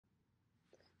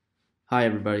Hi,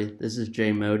 everybody. This is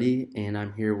Jay Modi, and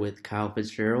I'm here with Kyle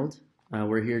Fitzgerald.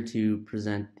 We're here to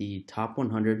present the top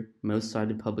 100 most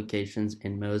cited publications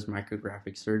in Mohs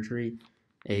micrographic surgery,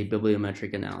 a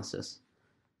bibliometric analysis.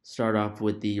 Start off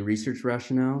with the research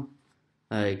rationale,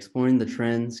 exploring the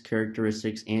trends,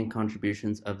 characteristics, and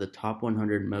contributions of the top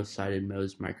 100 most cited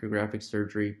Mohs micrographic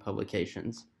surgery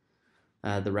publications.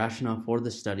 The rationale for the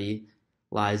study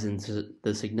lies in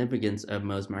the significance of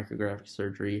Mohs micrographic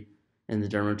surgery in the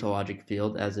dermatologic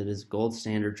field, as it is gold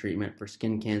standard treatment for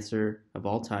skin cancer of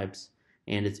all types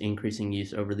and its increasing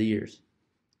use over the years.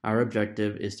 Our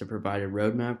objective is to provide a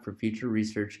roadmap for future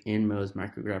research in Mohs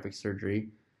micrographic surgery,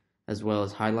 as well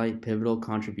as highlight pivotal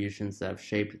contributions that have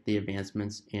shaped the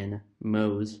advancements in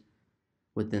Mohs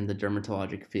within the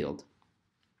dermatologic field.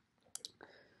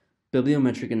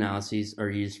 Bibliometric analyses are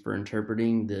used for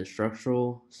interpreting the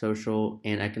structural, social,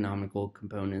 and economical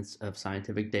components of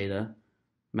scientific data,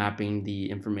 mapping the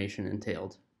information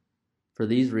entailed. For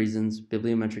these reasons,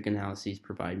 bibliometric analyses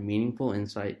provide meaningful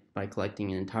insight by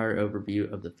collecting an entire overview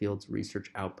of the field's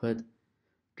research output,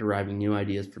 deriving new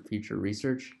ideas for future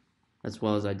research, as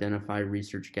well as identify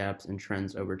research gaps and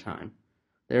trends over time.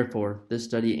 Therefore, this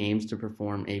study aims to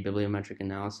perform a bibliometric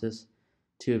analysis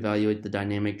to evaluate the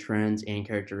dynamic trends and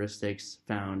characteristics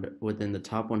found within the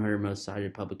top 100 most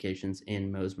cited publications in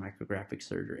Mohs micrographic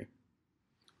surgery.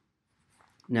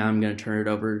 Now I'm going to turn it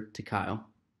over to Kyle.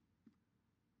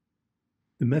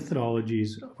 The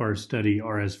methodologies of our study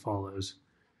are as follows.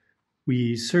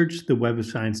 We searched the Web of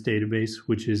Science database,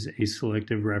 which is a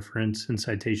selective reference and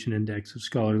citation index of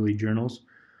scholarly journals.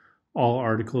 All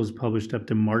articles published up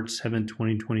to March 7,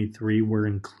 2023 were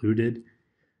included.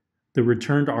 The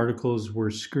returned articles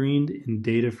were screened and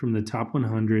data from the top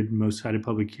 100 most cited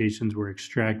publications were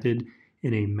extracted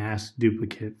in a mass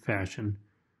duplicate fashion.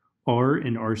 R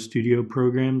and RStudio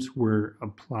programs were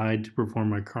applied to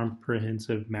perform a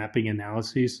comprehensive mapping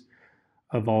analysis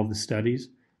of all the studies,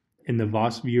 and the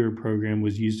VOS Viewer program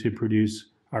was used to produce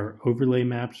our overlay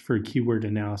maps for keyword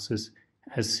analysis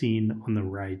as seen on the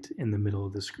right in the middle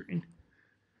of the screen.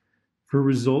 For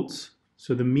results,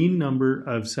 so the mean number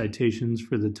of citations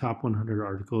for the top 100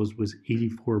 articles was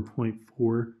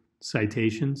 84.4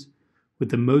 citations,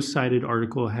 with the most cited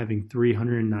article having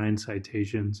 309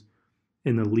 citations,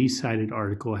 and the least cited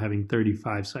article having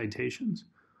 35 citations.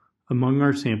 Among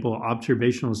our sample,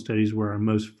 observational studies were our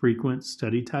most frequent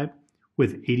study type,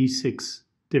 with 86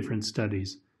 different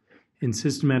studies, and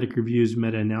systematic reviews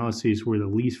meta-analyses were the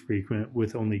least frequent,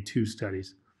 with only 2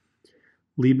 studies.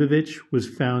 Leibovich was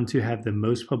found to have the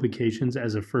most publications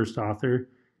as a first author,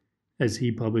 as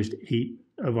he published 8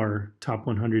 of our top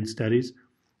 100 studies,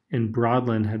 and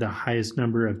Broadland had the highest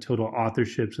number of total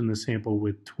authorships in the sample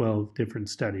with 12 different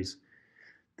studies.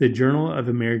 The Journal of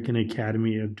American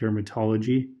Academy of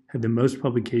Dermatology had the most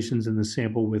publications in the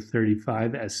sample with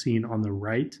 35, as seen on the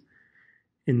right.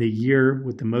 In the year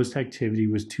with the most activity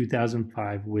was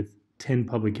 2005 with 10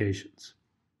 publications.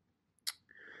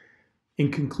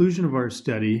 In conclusion of our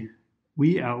study,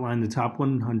 we outlined the top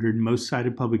 100 most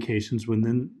cited publications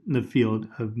within the field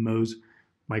of Mohs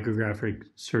micrographic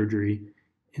surgery,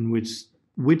 in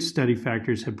which study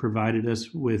factors have provided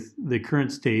us with the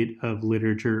current state of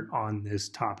literature on this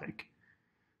topic.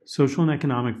 Social and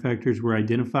economic factors were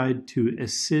identified to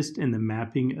assist in the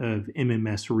mapping of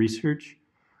MMS research.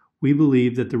 We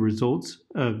believe that the results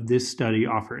of this study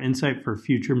offer insight for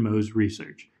future Mohs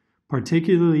research,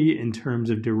 particularly in terms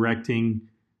of directing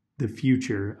the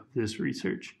future of this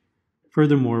research.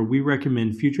 Furthermore, we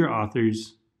recommend future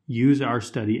authors use our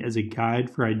study as a guide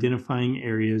for identifying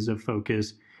areas of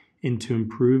focus and to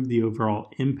improve the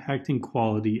overall impact and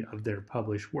quality of their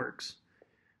published works.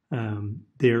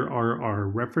 There are our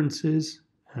references,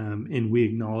 and we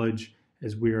acknowledge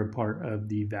as we are a part of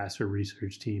the Vassar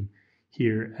research team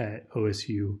here at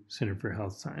OSU Center for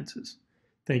Health Sciences.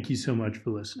 Thank you so much for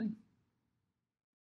listening.